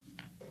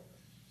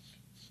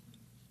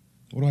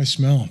What do I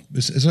smell?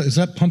 Is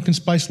that pumpkin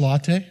spice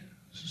latte?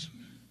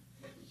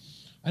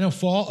 I know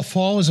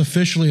fall is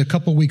officially a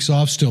couple weeks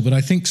off still, but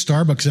I think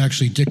Starbucks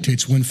actually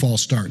dictates when fall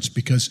starts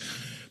because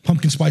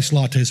pumpkin spice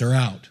lattes are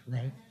out,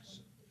 right?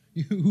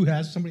 Who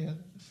has? Somebody has?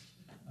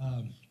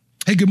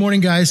 Hey, good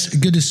morning, guys.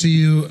 Good to see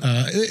you.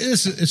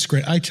 It's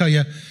great. I tell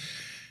you,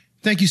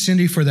 thank you,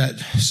 Cindy, for that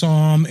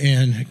psalm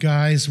and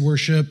guys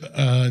worship.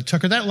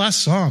 Tucker, that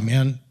last song,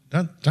 man,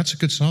 that's a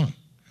good song.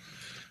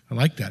 I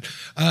like that.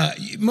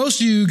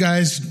 Most of you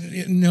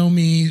guys know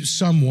me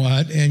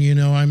somewhat, and you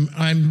know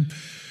I'm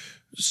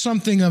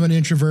something of an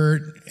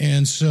introvert,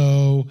 and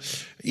so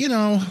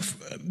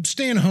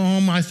staying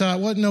home, I thought,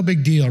 well, no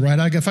big deal,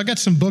 right? If I got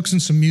some books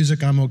and some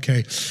music, I'm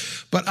okay.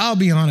 But I'll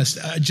be honest,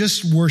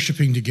 just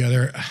worshiping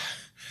together,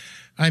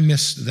 I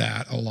missed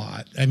that a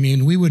lot. I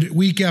mean, we would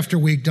week after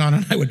week, Donna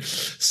and I would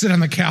sit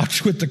on the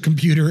couch with the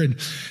computer, and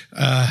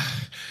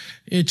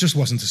it just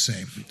wasn't the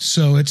same.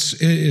 So it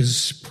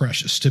is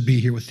precious to be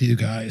here with you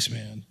guys,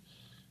 man.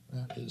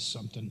 That is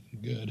something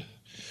good.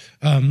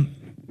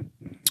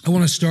 I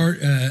want to start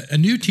a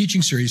new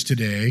teaching series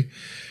today.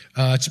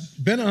 It's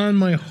been on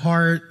my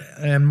heart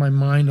and my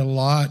mind a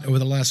lot over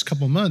the last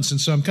couple of months, and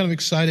so I'm kind of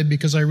excited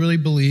because I really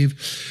believe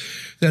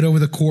that over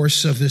the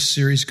course of this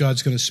series,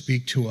 God's going to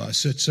speak to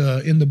us. It's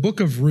in the book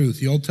of Ruth,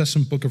 the Old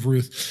Testament book of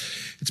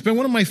Ruth. It's been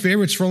one of my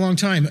favorites for a long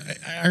time.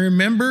 I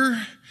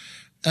remember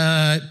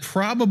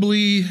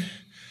probably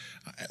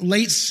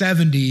late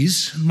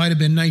 70s, might have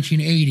been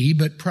 1980,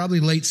 but probably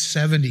late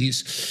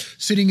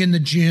 70s, sitting in the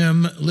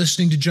gym,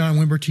 listening to John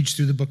Wimber teach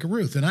through the book of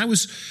Ruth. And I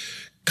was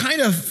kind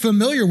of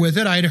familiar with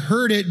it. I'd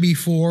heard it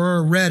before,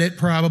 or read it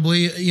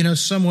probably,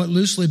 somewhat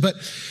loosely, but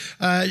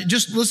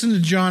just listening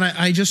to John,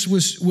 I just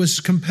was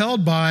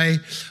compelled by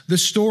the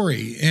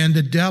story and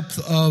the depth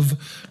of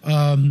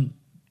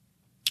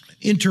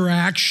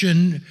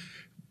interaction,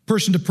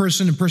 person to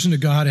person and person to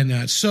God in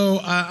that. So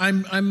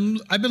I've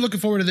been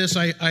looking forward to this.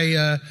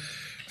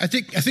 I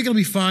think it'll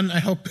be fun. I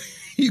hope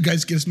you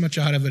guys get as much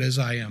out of it as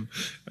I am.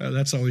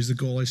 That's always the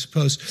goal, I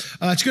suppose.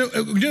 We're going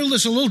to do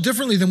this a little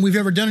differently than we've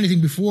ever done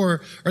anything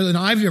before, or than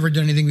I've ever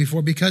done anything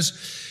before, because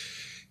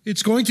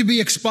it's going to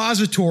be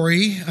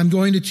expository. I'm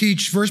going to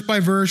teach verse by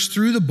verse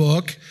through the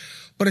book,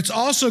 but it's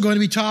also going to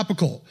be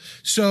topical.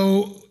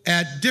 So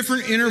at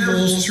different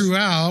intervals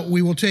throughout,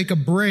 we will take a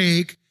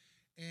break.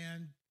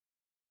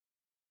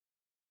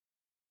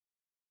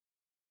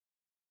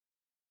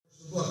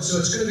 So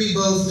it's going to be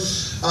both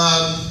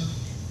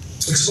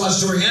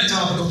expository and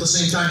topical at the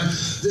same time.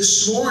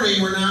 This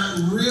morning, we're not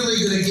really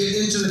going to get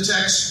into the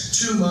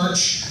text too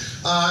much.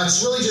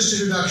 It's really just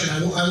introduction.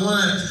 I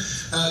want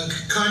to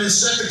kind of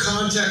set the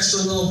context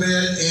a little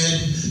bit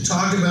and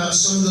talk about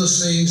some of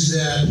those things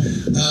that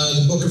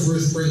the book of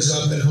Ruth brings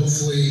up, and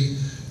hopefully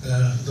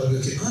they'll be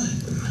okay. I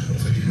don't know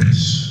if I do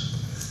this.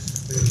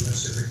 Maybe I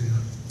messed everything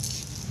up.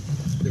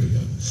 There we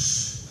go.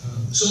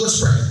 So let's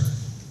pray.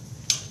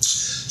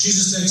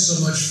 Jesus, thanks so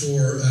much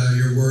for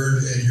your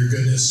word and your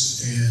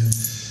goodness and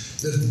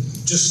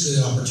just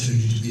the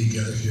opportunity to be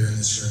together here in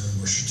this room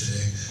and worship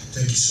today.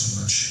 Thank you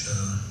so much.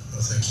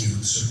 Thank you,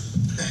 sir.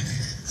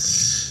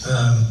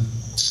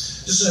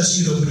 Just ask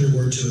you to open your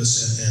word to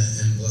us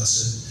and bless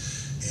it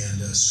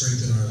and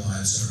strengthen our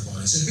lives and our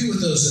bodies. And be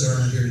with those that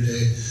are not here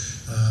today.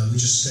 We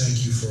just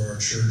thank you for our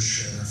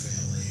church and our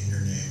family in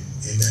your name.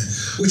 Amen.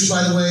 Which,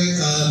 by the way,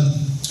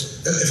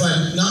 if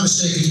I'm not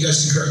mistaken, you guys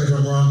can correct me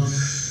if I'm wrong,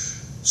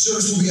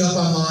 service will be up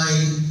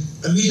online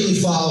immediately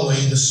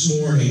following this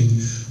morning.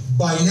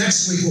 By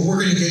next week, what we're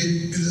going to get,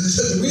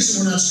 the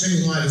reason we're not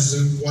streaming live is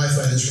the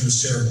Wi-Fi in this room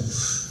is terrible.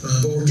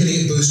 But we're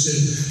getting it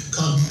boosted.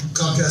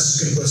 Comcast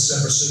is going to put a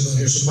separate signal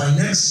here. So by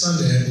next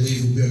Sunday, I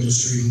believe we'll be able to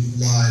stream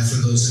live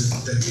for those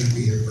that can't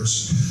be here in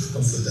person.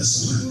 Hopefully that's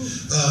the line.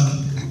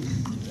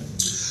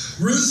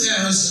 Ruth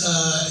has,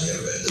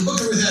 the book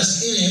of Ruth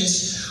has in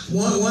it,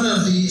 one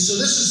of the, so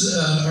this is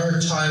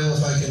our title,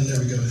 if I can,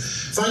 there we go.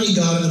 Finding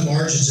God in the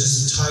Margins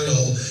is the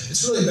title.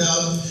 It's really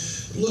about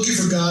looking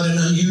for God in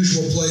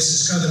unusual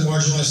places, kind of the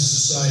marginalized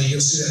society. You'll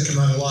see that come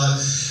out a lot.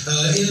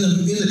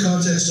 In the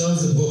context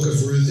of the book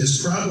of Ruth is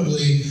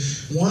probably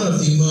one of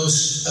the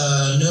most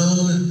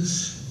known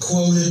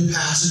quoted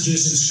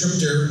passages in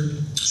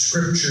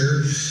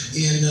scripture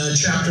in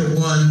chapter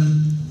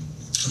 1.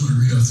 I'm going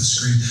to read off the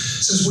screen.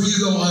 It says, where you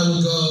go, I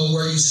will go.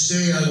 Where you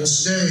stay, I will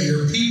stay.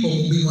 Your people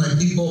will be my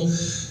people,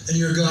 and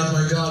your God,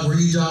 my God. Where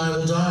you die, I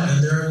will die,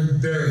 and there I will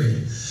be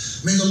buried.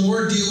 May the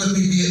Lord deal with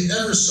me, be it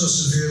ever so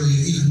severely,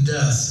 even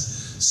death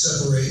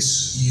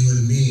separates you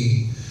and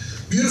me.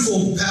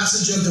 Beautiful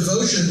passage of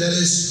devotion that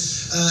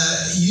is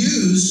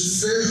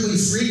used fairly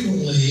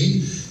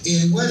frequently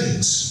in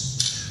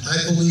weddings.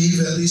 I believe,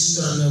 at least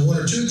on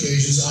one or two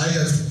occasions, I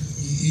have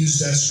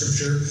used that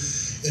scripture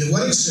in a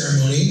wedding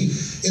ceremony.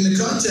 In the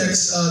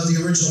context of the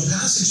original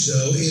passage,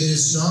 though, it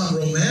is not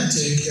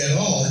romantic at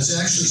all. It's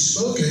actually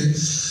spoken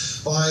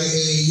by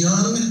a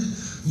young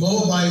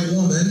Moabite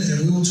woman,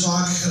 and we will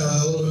talk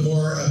a little bit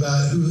more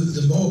about who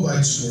the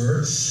Moabites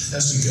were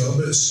as we go,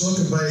 but it's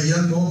spoken by a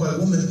young Moabite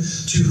woman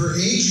to her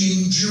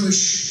aging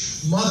Jewish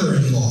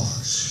mother-in-law.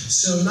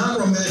 So not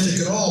romantic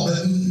at all,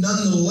 but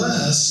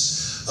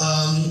nonetheless,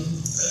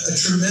 a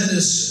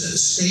tremendous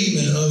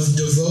statement of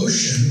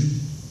devotion.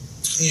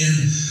 And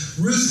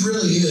Ruth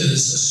really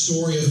is a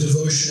story of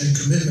devotion and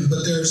commitment,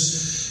 but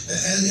there's,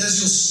 as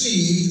you'll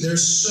see,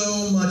 there's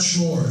so much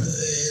more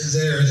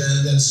there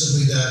than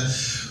simply that.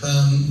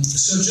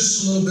 So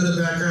just a little bit of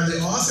background.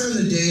 The author and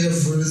the date of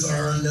Ruth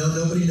are unknown.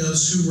 Nobody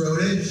knows who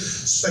wrote it.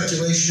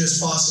 Speculation is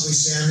possibly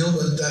Samuel,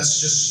 but that's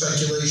just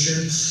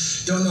speculation.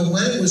 Don't know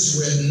when it was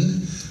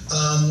written,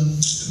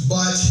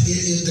 but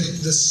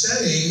the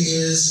setting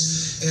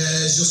is,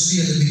 as you'll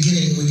see in the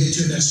beginning when we get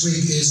to it next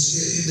week,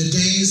 is the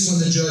days when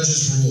the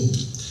judges ruled.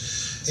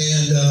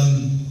 And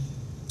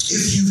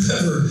if you've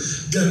ever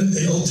done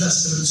an Old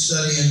Testament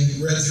study and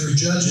read through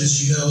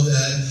Judges, you know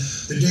that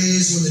the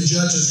days when the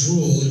judges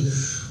ruled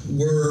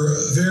were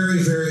a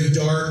very, very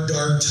dark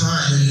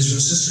time in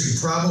Israel's history.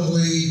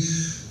 Probably,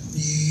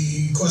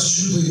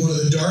 questionably, one of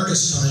the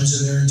darkest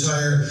times in their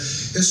entire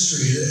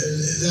history.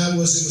 It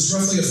was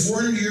roughly a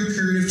 400-year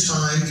period of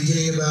time,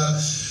 beginning about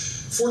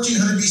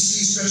 1400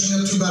 BC, stretching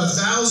up to about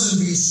 1000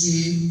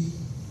 BC,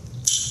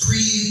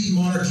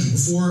 pre-monarchy,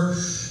 before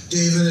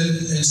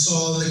David and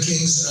Saul and the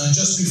kings.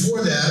 Just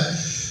before that,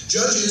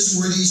 judges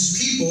were these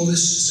people,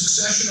 this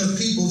succession of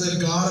people that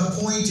God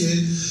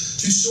appointed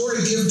to sort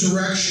of give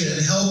direction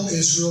and help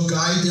Israel,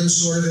 guide them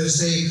sort of as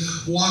they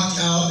walked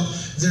out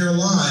their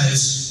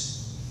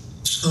lives.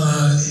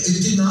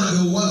 It did not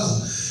go well.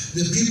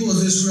 The people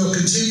of Israel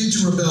continued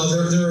to rebel.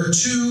 There are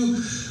two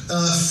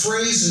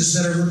phrases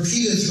that are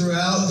repeated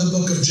throughout the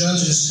book of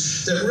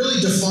Judges that really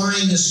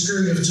define this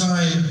period of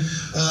time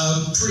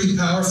pretty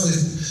powerfully.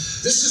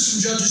 This is from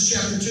Judges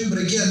chapter 2,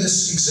 but again,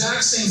 this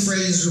exact same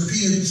phrase is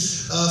repeated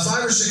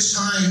 5 or 6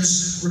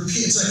 times.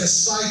 It's like a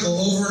cycle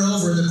over and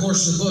over in the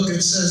course of the book. It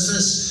says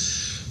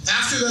this: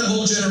 after that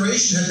whole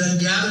generation had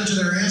been gathered to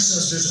their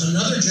ancestors,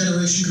 another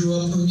generation grew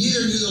up who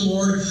neither knew the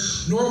Lord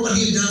nor what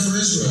he had done for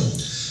Israel.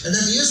 And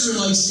then the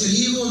Israelites did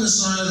evil in the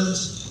sight of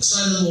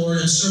the Lord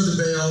and served the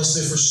Baals.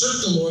 They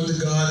forsook the Lord, the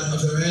God of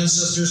their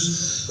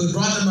ancestors, who had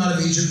brought them out of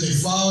Egypt. They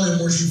followed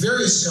and worshipped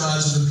various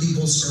gods of the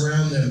peoples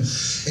around them.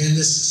 And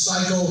this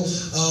cycle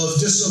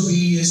of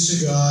disobedience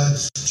to God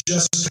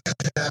just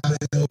kept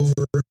happening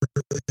over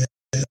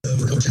and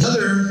over.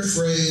 Another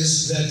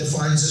phrase that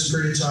defines this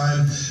period of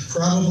time,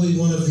 probably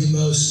one of the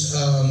most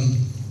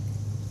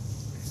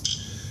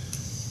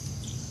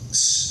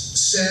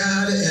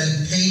sad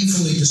and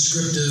painfully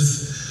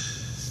descriptive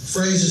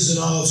phrases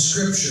in all of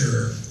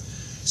Scripture,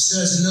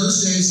 says, in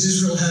those days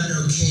Israel had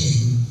no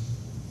king,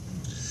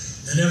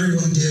 and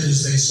everyone did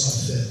as they saw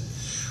fit.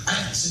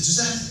 Does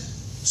that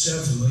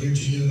sound familiar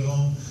to you at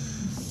all?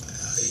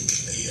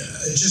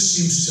 It just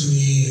seems to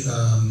me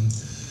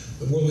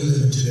the world we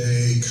live in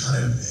today,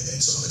 kind of,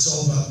 it's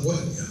all about what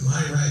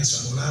my rights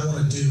are, what I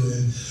want to do.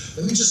 And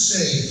let me just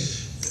say,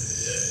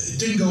 it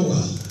didn't go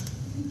well.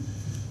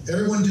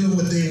 Everyone doing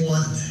what they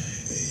want,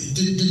 it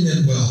didn't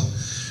end well.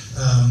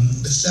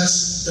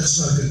 That's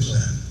not a good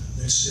plan.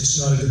 It's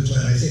not a good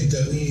plan. I think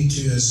that we need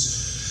to,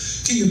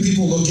 as kingdom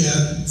people, look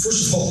at,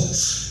 first of all,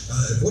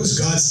 what does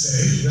God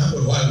say? Not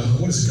what I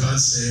want. What does God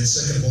say? And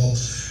second of all,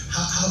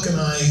 how can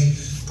I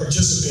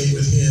participate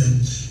with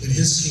Him in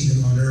His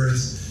kingdom on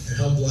earth and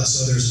help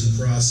bless others in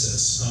the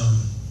process?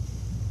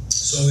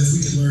 So if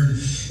we can learn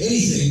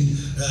anything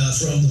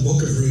from the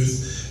book of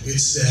Ruth,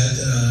 it's that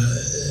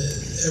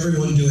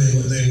everyone doing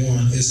what they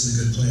want isn't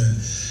a good plan.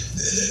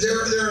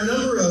 There are a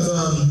number of,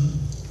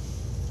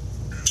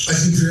 I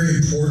think, very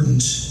important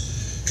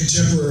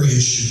contemporary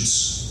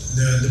issues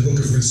that the book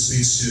of Ruth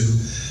speaks to.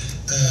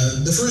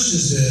 The first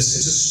is this: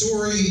 it's a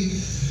story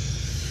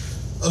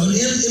of an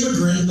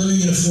immigrant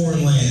living in a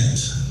foreign land.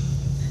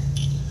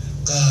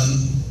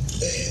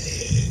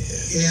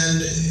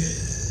 And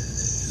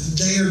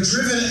they are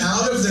driven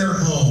out of their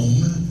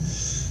home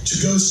to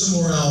go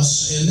somewhere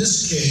else, in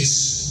this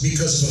case,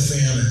 because of a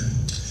famine.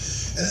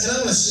 And I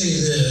want to say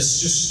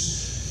this, just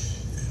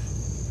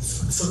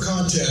for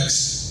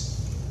context.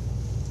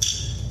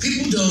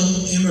 People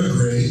don't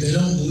immigrate, they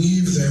don't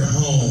leave their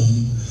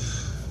home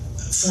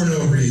for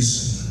no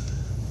reason.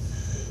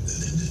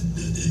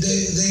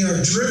 They are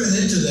driven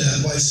into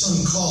that by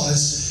some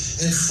cause,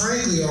 and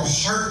frankly are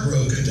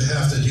heartbroken to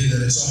have to do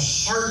that. It's a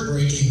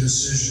heartbreaking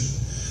decision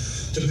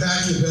to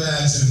pack your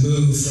bags and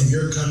move from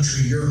your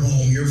country, your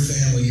home, your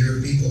family,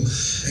 your people,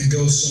 and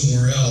go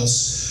somewhere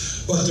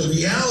else. But the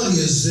reality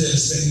is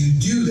this, that you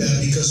do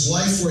that because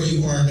life where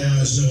you are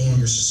now is no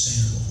longer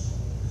sustainable.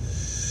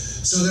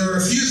 So there are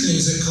a few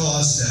things that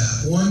cause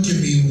that. One can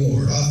be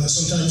war.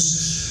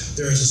 Sometimes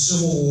there is a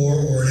civil war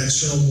or an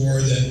external war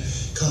that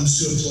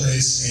comes to a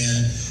place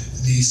and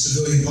the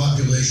civilian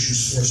population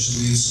is forced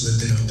to leave so that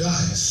they don't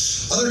die.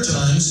 Other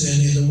times, and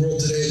in the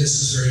world today this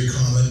is very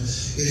common,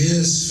 it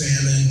is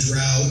famine,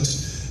 drought,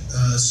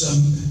 some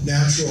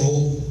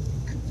natural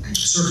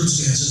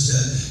circumstances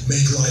that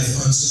make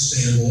life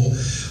unsustainable.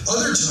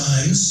 Other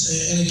times,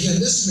 and again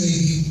this may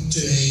be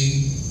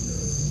today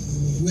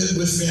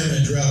with famine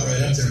and drought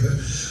right up there, but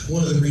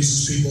one of the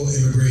reasons people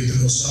immigrate the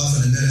most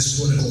often, and that is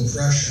political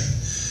oppression.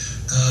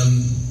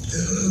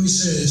 Let me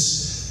say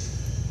this: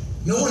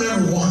 no one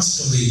ever wants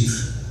to leave.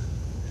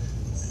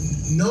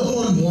 No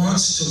one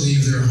wants to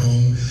leave their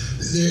home.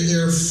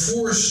 They're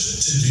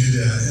forced to do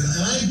that,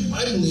 and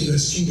I believe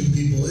as kingdom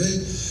people,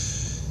 it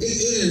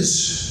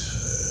is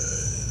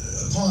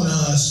upon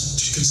us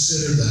to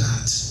consider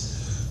that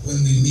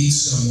when we meet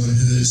someone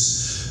who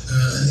is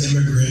an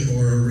immigrant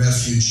or a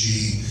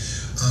refugee.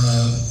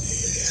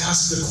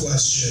 Ask the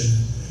question,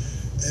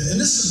 and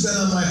this has been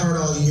on my heart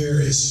all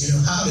year, is,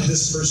 how did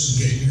this person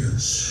get here?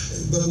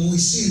 But when we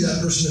see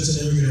that person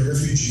that's an immigrant or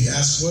refugee,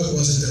 ask what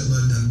was it that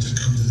led them to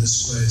come to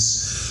this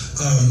place.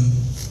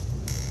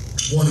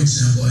 One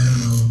example, I don't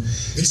know,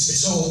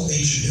 it's all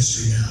ancient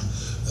history now.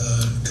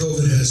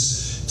 COVID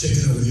has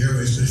taken over the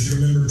airways, but if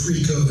you remember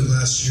pre-COVID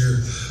last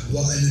year,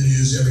 what in the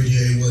news every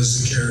day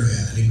was the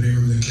caravan. Anybody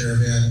remember the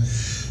caravan?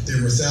 There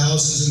were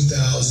thousands and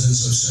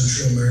thousands of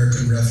Central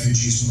American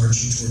refugees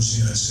marching towards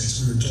the United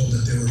States. We were told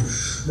that they were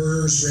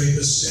murderers,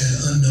 rapists,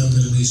 and unknown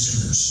Middle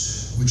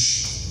Easterners,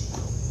 which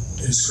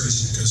is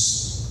crazy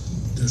because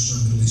there's no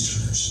Middle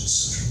Easterners in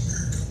Central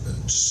America, but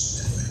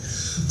just anyway.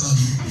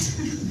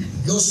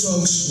 Those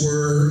folks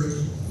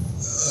were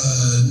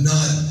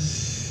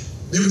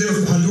they were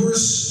from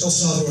Honduras, El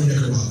Salvador, and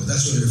Nicaragua.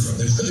 That's where they were from.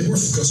 They were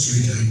from Costa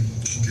Rica, I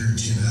can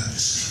guarantee you that.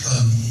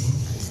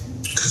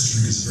 Costa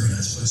Rica is a very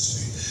nice place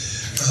to be.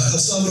 El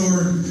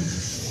Salvador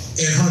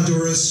and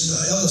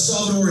Honduras. El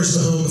Salvador is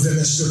the home of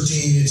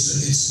MS-13. It's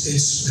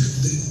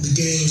the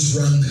gangs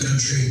run the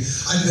country.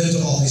 I've been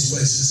to all these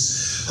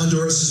places.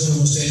 Honduras is one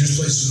of the most dangerous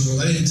places in the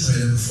world. I didn't tell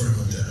you that before I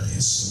went down.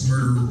 It's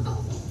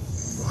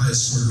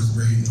highest murder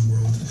rate in the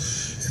world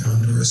in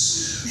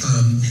Honduras.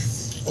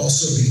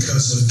 Also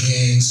because of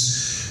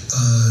gangs.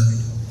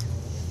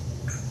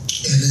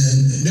 And then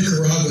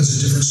Nicaragua is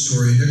a different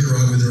story. In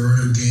Nicaragua, there are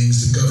no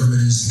gangs. The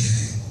government is the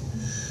gang.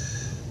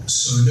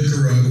 So in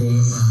Nicaragua,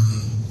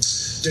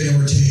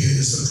 Daniel Ortega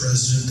is the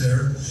president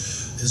there.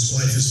 His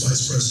wife is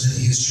vice president.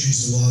 He has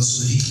changed the laws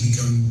so that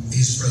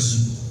he's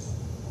president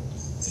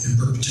in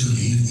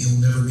perpetuity. He'll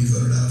never be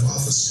voted out of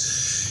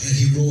office. And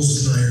he rules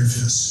with an iron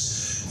fist.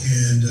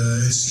 And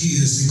he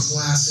is the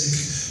classic,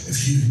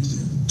 if you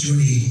do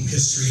any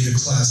history, the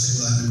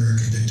classic Latin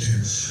American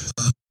dictator.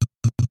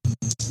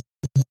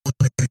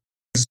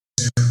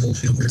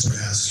 You're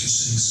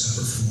sitting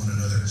separate from one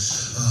another.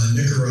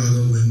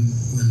 Nicaragua,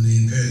 when the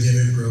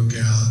pandemic broke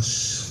out,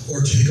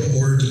 Ortega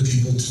ordered the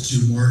people to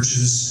do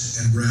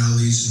marches and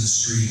rallies in the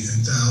street,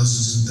 and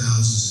thousands of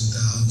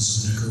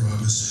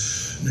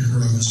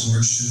Nicaraguans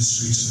marched through the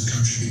streets of the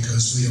country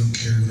because we don't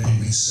care what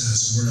anybody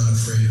says, and we're not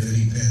afraid of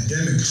any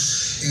pandemic.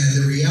 And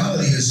the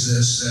reality is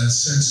this, that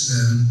since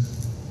then,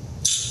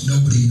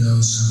 nobody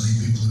knows how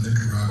many people in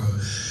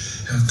Nicaragua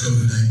have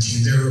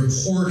COVID-19.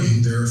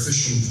 Their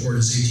official report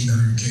is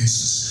 1,800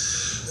 cases.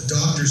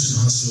 Doctors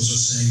and hospitals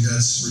are saying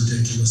that's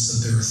ridiculous,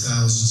 that there are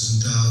thousands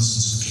and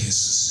thousands of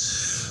cases.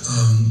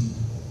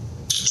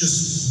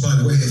 Just by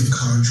way of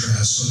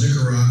contrast, so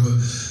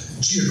Nicaragua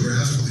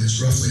geographically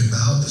is roughly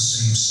about the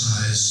same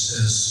size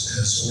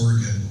as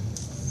Oregon,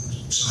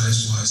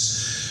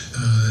 size-wise.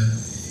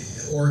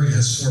 Oregon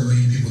has 4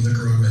 million people,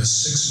 Nicaragua has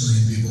 6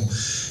 million people.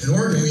 In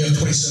Oregon, we have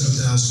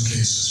 27,000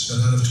 cases,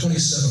 but out of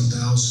 27,000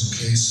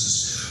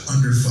 cases,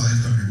 under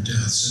 500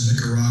 deaths. In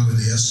Nicaragua,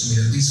 they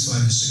estimate at least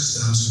 5,000 to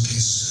 6,000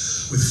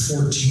 cases with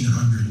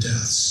 1,400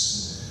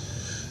 deaths.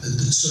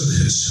 So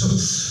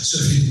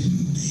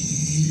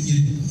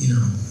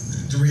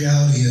the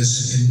reality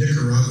is, in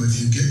Nicaragua, if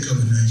you get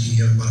COVID-19,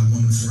 you have about a 1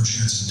 in 4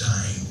 chance of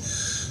dying,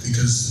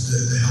 because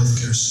the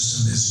healthcare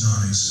system is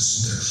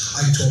non-existent there.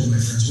 I told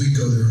my friends, we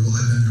go there a lot,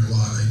 I've been there a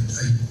lot.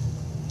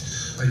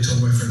 I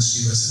told my friend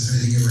Steve, I said, if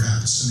anything ever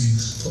happens to me,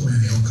 put me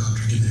in the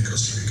helicopter, get me to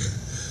Costa Rica.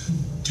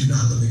 Do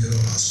not let me go to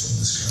a hospital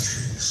in this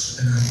country.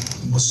 And I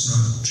was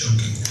not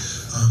joking.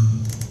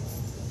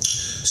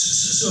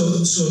 So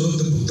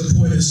the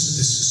point is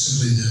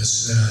simply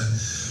this, that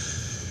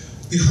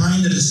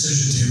behind the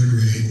decision to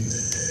immigrate,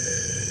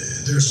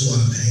 there's a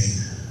lot of pain,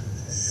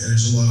 and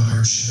there's a lot of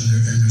hardship,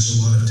 and there's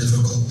a lot of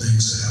difficult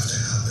things that have to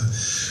happen.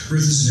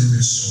 Ruth is an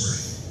immigrant story.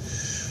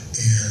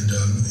 And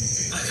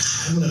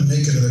I'm going to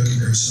make another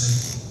comparison.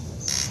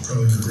 I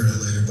probably regret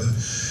it later, but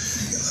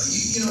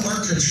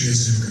our country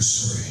is an immigrant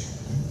story.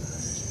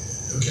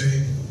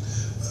 Okay?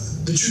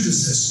 The truth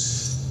is this: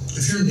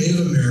 if you're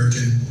Native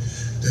American,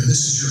 then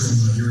this is your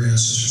homeland. Your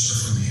ancestors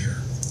are from here.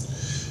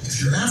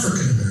 If you're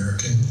African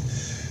American,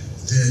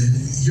 then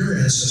your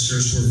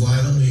ancestors were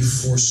violently,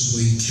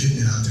 forcibly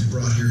kidnapped and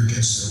brought here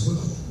against their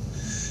will.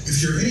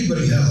 If you're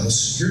anybody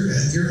else, your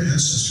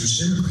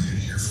ancestors immigrated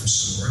here from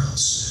somewhere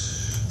else.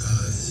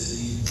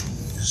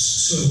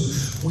 So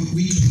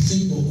we can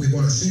think what we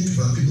want to think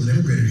about people that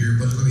immigrated here,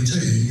 but let me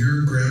tell you,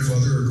 your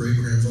grandfather or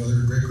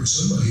great-grandfather or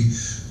somebody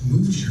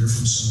moved here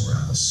from somewhere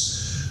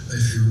else,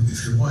 if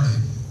you're white.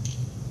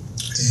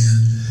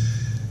 And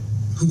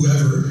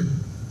whoever,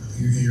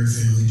 your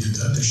family did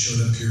that. They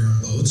showed up here on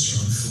boats or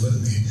on foot,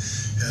 and they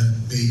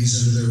had babies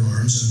under their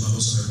arms and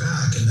bundles on their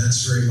back, and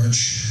that's very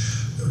much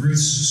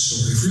Ruth's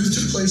story. If Ruth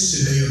took place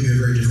today, it would be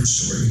a very different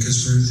story,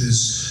 because Ruth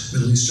is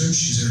Middle Eastern,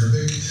 she's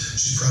Arabic,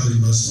 she's probably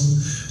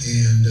Muslim,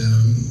 and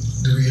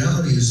the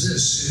reality is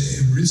this: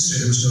 in Ruth's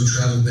day, there was no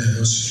travel ban,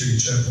 no security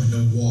checkpoint,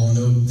 no wall,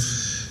 no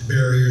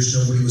barriers,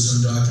 nobody was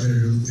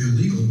undocumented or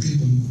illegal.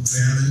 People,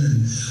 famine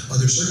and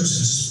other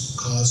circumstances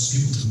caused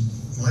people to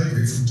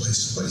migrate from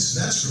place to place, and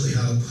that's really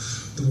how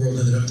the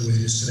world ended up the way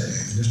it is today.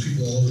 I mean, there's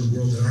people all over the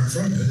world that aren't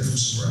from here, they're from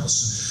somewhere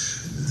else.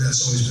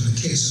 That's always been the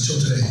case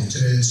until today.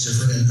 Today it's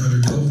different, and under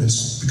COVID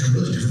it's become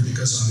really different,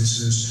 because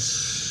obviously there's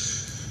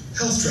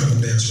health travel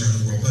bans around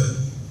the world. But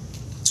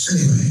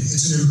anyway,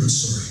 it's an immigrant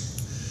story.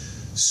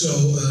 So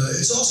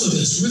it's also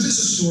this. Ruth is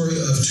a story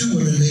of two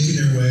women making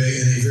their way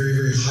in a very,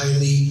 very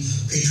highly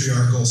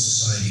patriarchal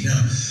society.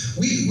 Now,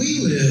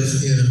 we live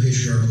in a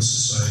patriarchal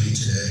society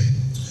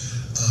today.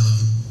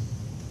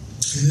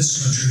 In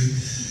this country,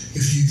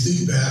 if you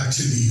think back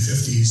to the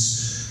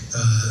 50s,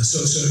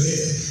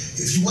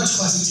 if you watch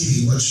classic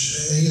TV, watch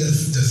any of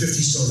the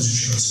 50s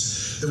television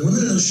shows, the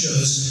women in those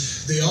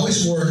shows, they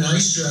always wore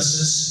nice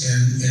dresses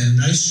and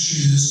nice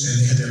shoes,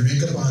 and they had their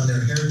makeup on,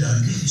 their hair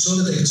done, so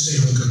that they could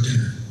stay home and cook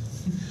dinner.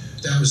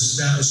 That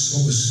was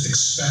what was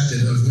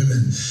expected of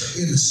women.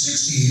 In the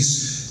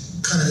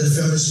 60s, kind of the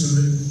feminist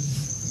movement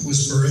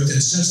was birthed, and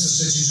since the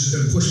 60s, has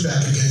been pushed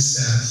back against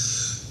that.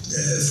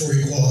 For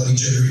equality,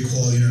 gender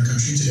equality in our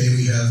country. Today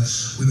we have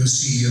women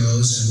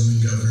CEOs and women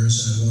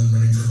governors and a woman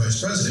running for vice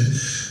president,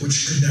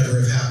 which could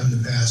never have happened in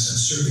the past, and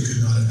certainly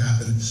could not have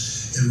happened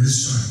in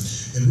Ruth's time.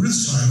 In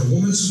Ruth's time, a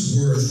woman's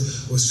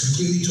worth was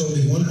completely,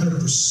 totally, 100%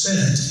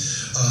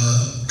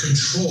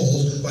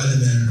 controlled by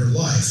the men in her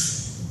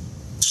life.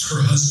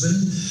 Her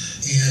husband,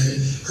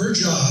 and her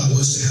job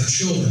was to have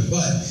children,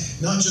 but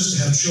not just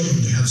to have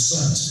children, to have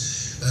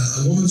sons.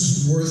 A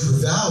woman's worth, her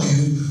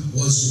value,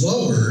 was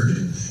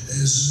lowered,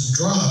 is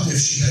dropped if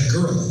she had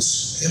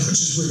girls, and which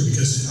is weird,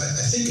 because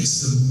I think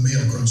it's the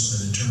male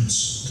chromosome that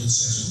determines the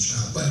sex of the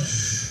child. But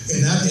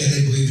in that day,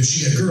 they believed if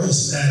she had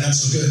girls, not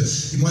so good.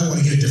 You might want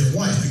to get a different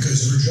wife,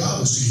 because her job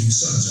was to give you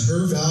sons, and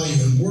her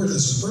value and worth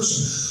as a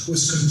person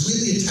was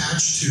completely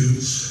attached to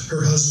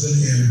her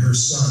husband and her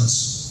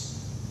sons.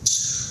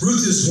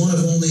 Ruth is one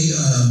of only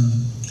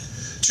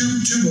two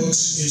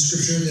books in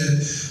Scripture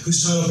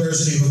whose title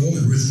bears the name of a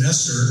woman, Ruth and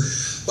Esther,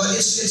 but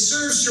it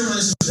serves to remind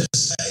us of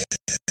this.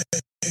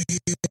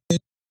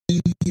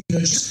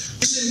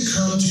 Jesus didn't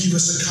come to give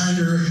us a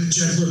kinder,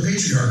 gentler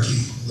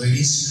patriarchy,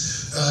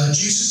 ladies.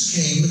 Jesus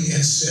came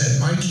and said,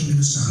 "My kingdom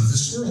is not of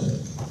this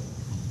world."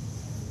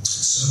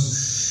 So,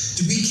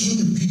 to be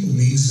kingdom people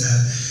means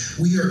that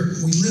we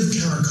live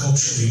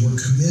counterculturally. We're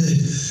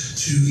committed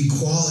to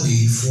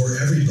equality for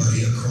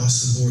everybody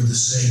across the board, the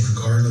same,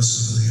 regardless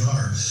of who they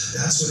are.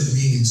 That's what it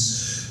means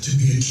to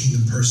be a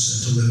kingdom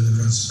person, to live in the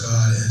presence of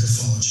God and to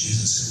follow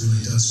Jesus. It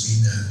really does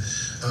mean that.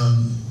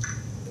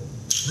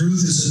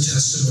 Ruth is a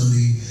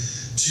testimony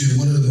to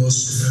one of the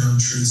most profound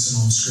truths in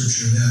all of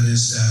Scripture, and that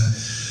is that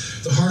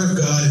the heart of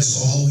God is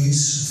always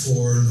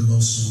for the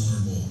most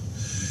vulnerable.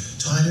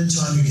 Time and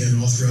time again,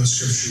 all throughout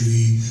Scripture,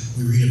 we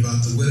read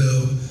about the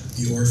widow,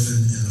 the orphan,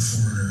 and the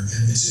foreigner.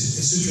 And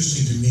it's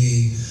interesting to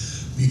me,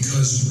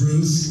 because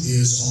Ruth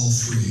is all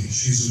three.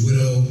 She's a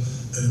widow,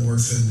 an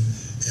orphan,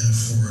 and a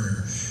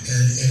foreigner.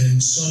 And in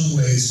some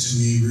ways, to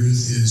me,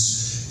 Ruth is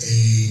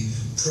a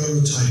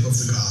prototype of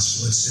the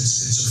gospel.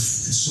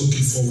 It's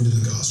looking forward to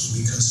the gospel,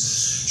 because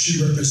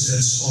she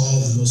represents all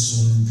the most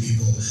vulnerable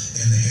people,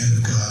 and the hand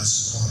of God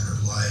is upon her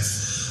life.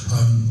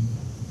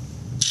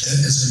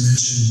 As I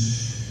mentioned,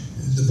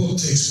 the book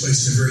takes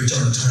place in a very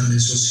dark time in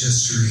Israel's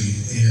history,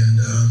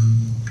 and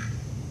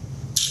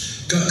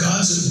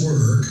God's at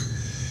work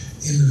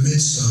in the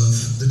midst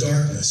of the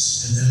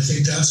darkness, and I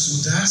think that's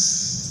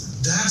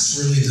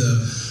really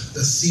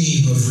the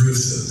theme of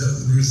Ruth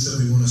that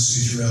we want to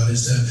see throughout,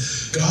 is that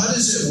God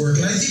is at work.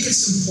 And I think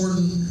it's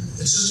important,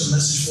 it's just a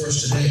message for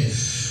us today.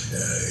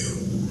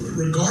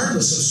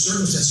 Regardless of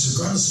circumstances,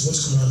 regardless of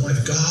what's going on in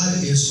life,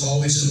 God is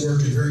always at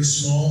work in very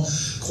small,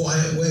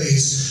 quiet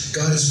ways.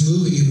 God is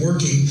moving and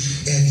working,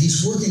 and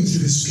He's working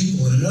through His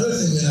people. And another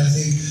thing that I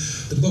think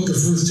the book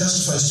of Ruth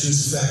testifies to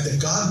is the fact that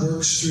God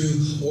works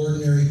through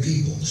ordinary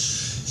people.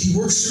 He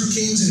works through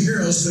kings and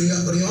heroes,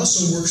 but he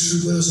also works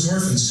through widows and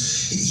orphans.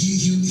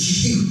 He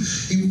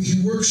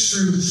works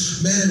through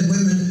men and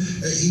women.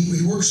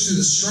 He works through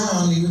the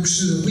strong. He works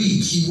through the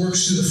weak. He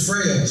works through the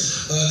frail.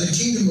 The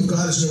kingdom of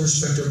God is no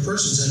respecter of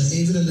persons, and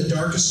even in the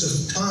darkest of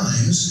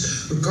times,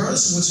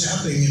 regardless of what's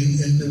happening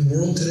in the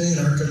world today, in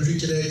our country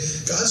today,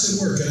 God's at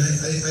work. And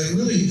I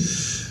really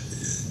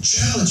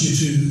challenge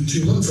you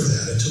to look for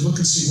that, and to look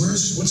and see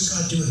what's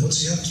God doing,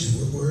 what's He up to,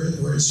 where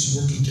is He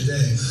working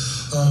today.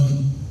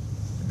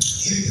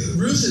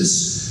 Ruth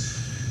is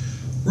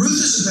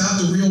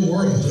about the real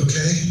world,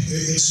 okay?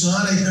 It's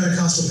not a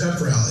Pentecostal pep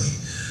rally.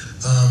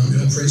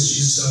 Praise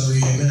Jesus,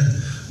 hallelujah,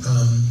 amen.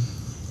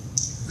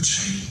 Which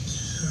I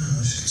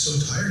get so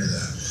tired of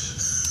that.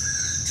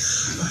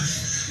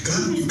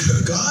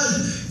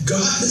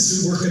 God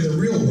is at work in the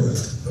real world,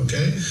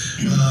 okay?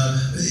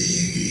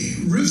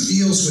 Ruth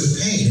deals with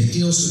pain, it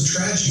deals with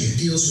tragedy, it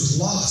deals with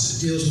loss,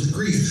 it deals with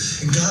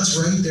grief, and God's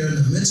right there in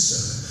the midst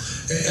of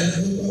it.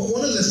 And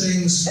one of the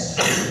things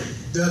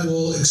that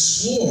we'll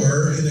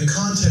explore in the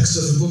context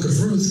of the book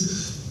of Ruth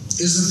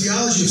is the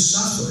theology of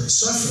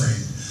suffering.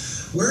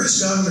 Where is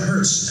God when it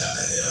hurts?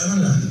 I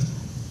don't know.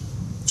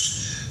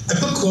 I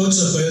put quotes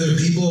up by other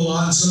people a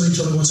lot, and somebody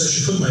told me once I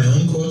should put my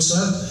own quotes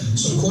up,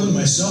 so I'm quoting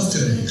myself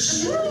today.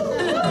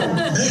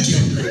 Thank you.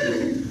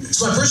 It's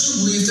my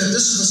personal belief that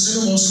this is the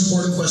single most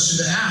important question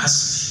to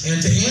ask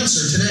and to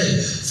answer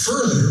today.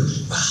 Further,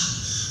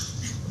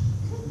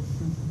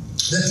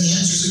 that the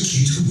answer is the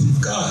key to the will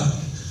of God.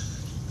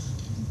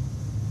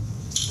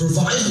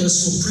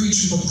 Revivalists will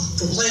preach and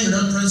proclaim an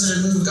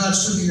unprecedented move of God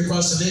sweeping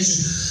across the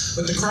nation,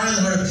 but the cry in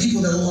the heart of people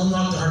that will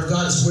unlock the heart of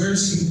God is, where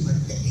is He in my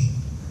pain?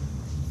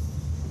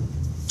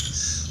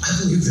 I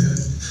believe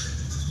that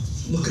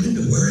looking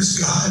into where is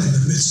God in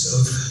the midst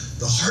of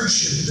the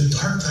hardship, the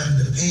dark time,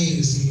 the pain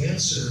is the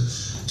answer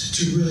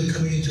to really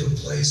coming into a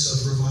place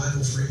of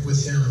revival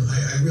with Him.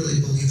 I really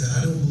believe that.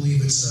 I don't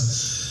believe it's a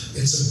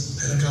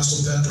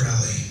Pentecostal pep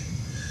rally.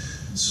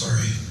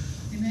 Sorry.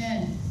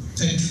 Amen.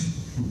 Thank you.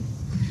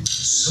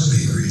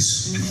 Somebody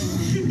agrees.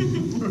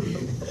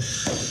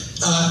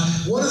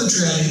 One of the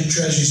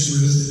tragedies of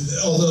Ruth,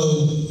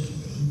 although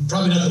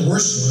probably not the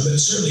worst one, but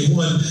certainly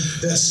one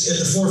that's at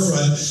the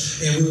forefront,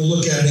 and we will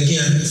look at it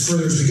again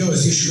further as we go,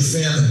 is the issue of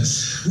famine.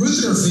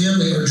 Ruth and her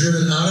family are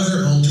driven out of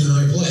their home to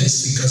another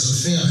place because of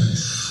famine.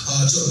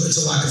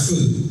 It's a lack of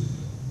food.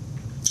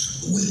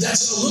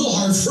 That's a little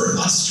hard for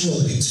us to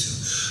relate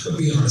to, but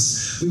be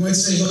honest. We might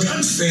say, look,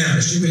 I'm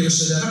famished. Anybody ever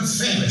said that? I'm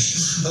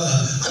famished.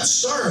 I'm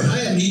starving.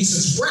 I haven't eaten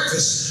since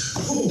breakfast.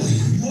 Holy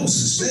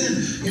Moses, man.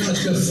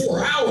 It's been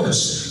 4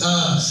 hours.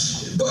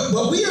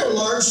 But we are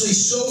largely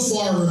so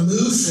far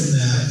removed from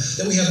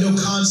that we have no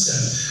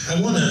concept.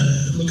 I want to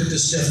look at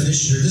this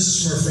definition here. This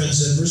is from our friends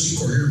at Mercy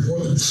Corps here in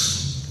Portland.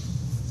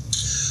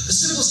 The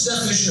simplest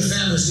definition of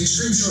famine is the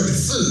extreme shortage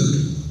of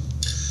food,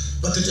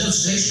 but the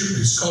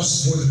devastation it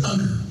causes more than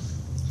hunger.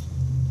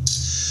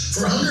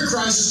 For a hunger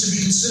crisis to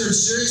be considered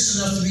serious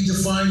enough to be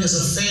defined as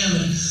a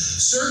famine,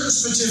 certain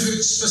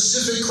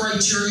specific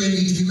criteria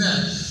need to be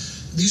met.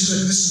 This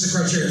is the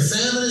criteria.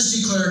 Famine is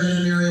declared in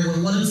an area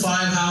when 1 in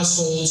 5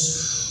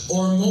 households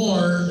or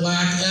more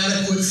lack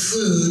adequate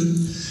food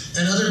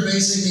and other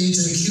basic needs,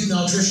 and acute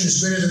malnutrition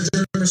is greater than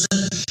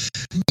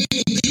 30%.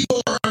 Meaning people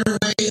are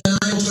underweight and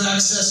unable to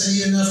access and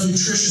eat enough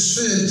nutritious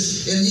food.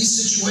 In these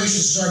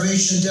situations,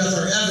 starvation and death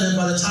are evident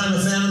by the time a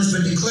famine has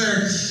been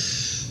declared.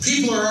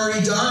 People are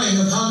already dying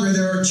of hunger.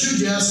 There are 2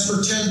 deaths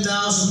per 10,000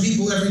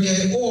 people every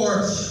day,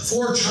 or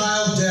 4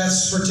 child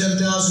deaths per 10,000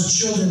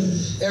 children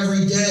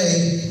every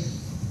day.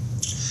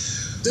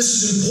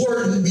 This is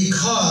important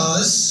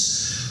because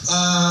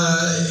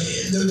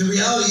the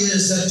reality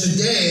is that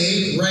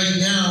today, right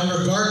now,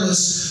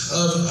 regardless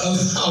of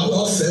how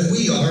well fed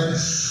we are,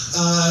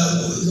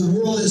 the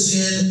world is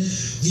in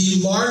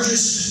the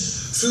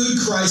largest food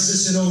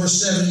crisis in over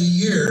 70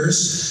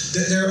 years.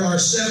 That there are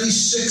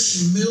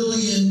 76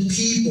 million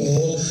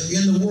people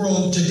in the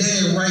world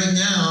today, right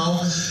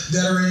now,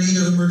 that are in need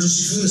of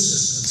emergency food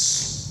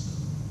assistance.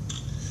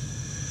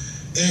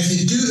 And if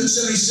you do the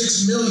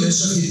 76 million,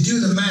 so if you do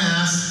the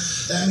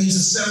math, that means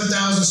that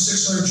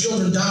 7,600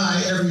 children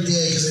die every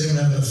day because they don't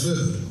have enough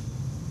food.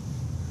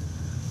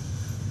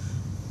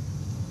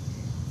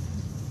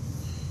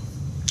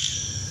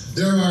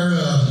 There are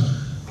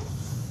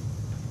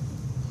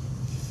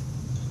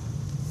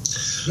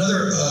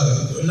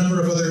a number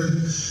of other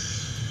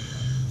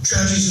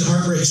tragedies and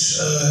heartbreaks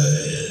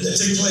that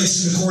take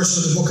place in the course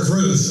of the book of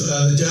Ruth.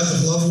 The death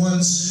of loved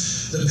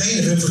ones, the pain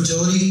of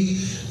infertility,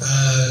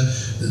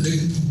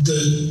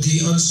 the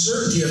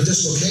uncertainty of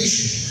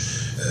dislocation.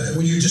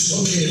 When you're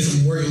dislocated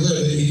from where you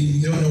live,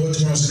 you don't know what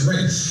tomorrow's going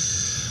to bring.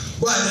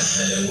 But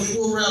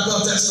we'll wrap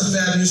up. That's not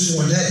bad news for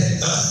one day.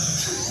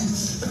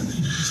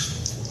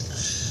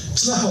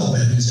 It's not all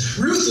bad news.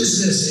 Ruth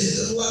is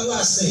this.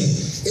 Last thing.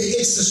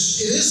 It is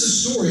the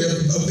story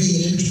of being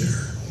an image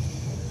bearer.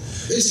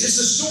 It's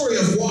the story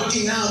of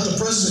walking out the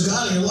presence of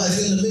God in your life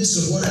in the midst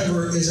of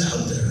whatever is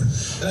out there.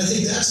 And I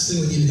think that's the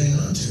thing we need to hang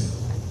on to.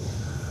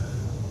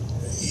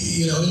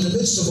 In the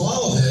midst of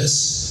all of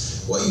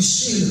this, what you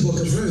see in the book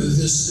of Ruth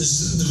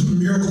is the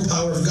miracle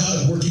power of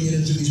God working it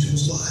into these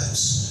people's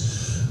lives.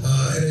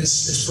 And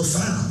it's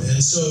profound.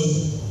 And so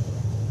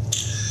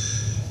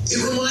it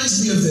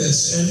reminds me of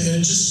this, and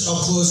I'll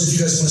close if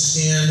you guys want to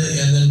stand,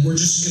 and then we're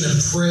just going to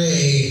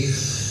pray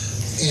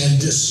and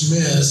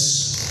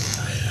dismiss.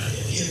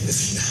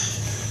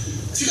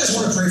 If you guys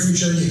want to pray for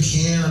each other, you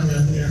can. I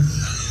mean, you're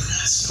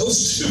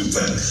supposed to,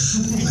 but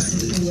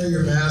wear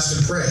your mask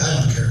and pray.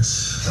 I don't care.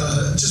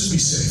 Just be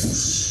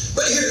safe.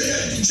 But here,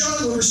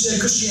 John Wimber said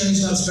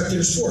Christianity is not a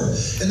spectator sport,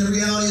 and the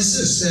reality is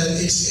this: that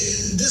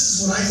this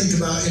is what I think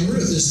about in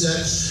Ruth, is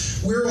that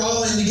we're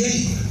all in the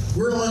game.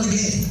 We're all in the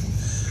game.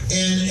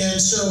 And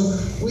so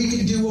we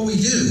can do what we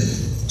do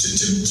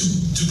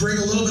to bring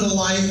a little bit of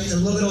light and a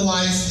little bit of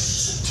life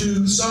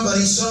to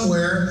somebody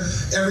somewhere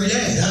every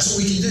day. That's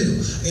what we can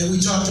do. And we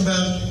talked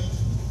about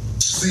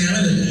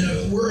famine,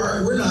 and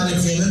we're not in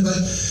famine, but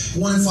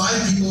 1 in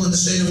 5 people in the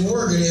state of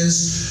Oregon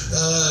is,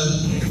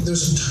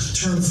 there's a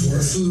term for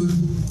it, food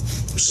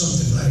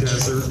something like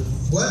desert.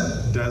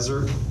 What?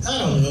 Desert. I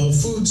don't know,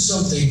 food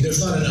something, there's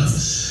not enough.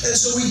 And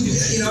so we,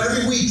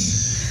 every week,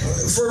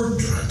 for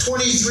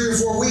 23 or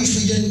 4 weeks,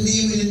 we didn't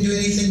meet, we didn't do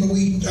anything, but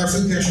our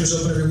food pantry was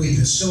open every week.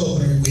 It's still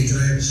open every week. And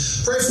I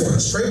pray for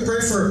us. Pray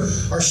for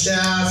our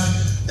staff.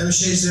 Emma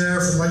Shea's there,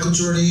 for Michael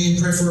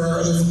Jordan. Pray for our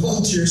other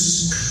volunteers.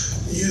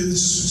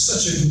 It's just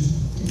such an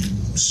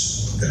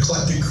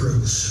eclectic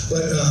crew.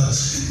 But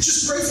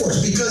just pray for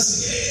us,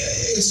 because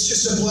it's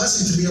just a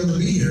blessing to be able to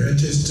be here and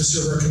to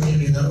serve our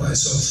community in that way.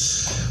 So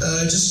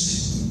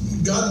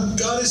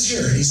God is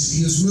here.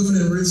 He was moving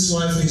in Ruth's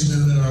life, and He's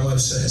moving in our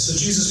lives today. So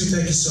Jesus, we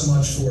thank You so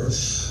much for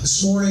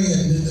this morning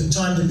and the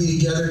time to be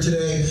together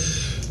today.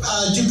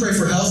 Do pray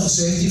for health and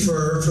safety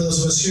for those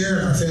of us here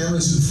and our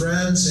families and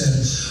friends and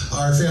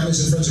our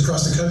families and friends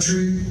across the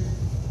country.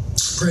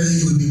 Pray that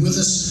You would be with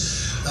us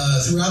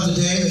throughout the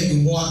day, that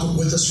You would walk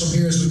with us from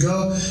here as we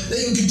go, that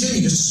You would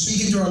continue just to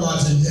speak into our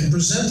lives and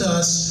present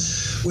us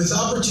with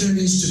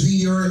opportunities to be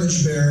Your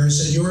image bearers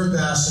and Your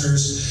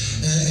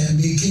ambassadors and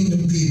be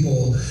kingdom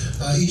people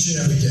each and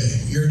every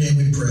day. In Your name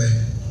we pray.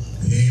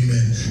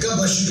 Amen. God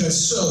bless you guys.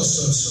 So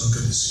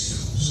good to see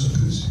you. So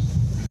good to see you.